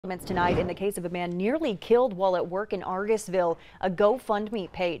Tonight in the case of a man nearly killed while at work in Argusville. A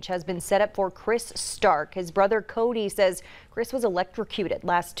GoFundMe page has been set up for Chris Stark. His brother Cody says Chris was electrocuted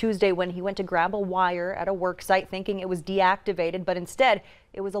last Tuesday when he went to grab a wire at a work site thinking it was deactivated, but instead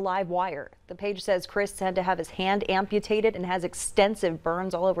it was a live wire. The page says Chris had to have his hand amputated and has extensive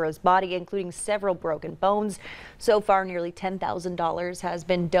burns all over his body, including several broken bones. So far, nearly $10,000 has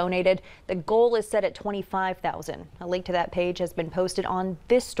been donated. The goal is set at $25,000. A link to that page has been posted on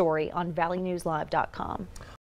this story on valleynewslive.com.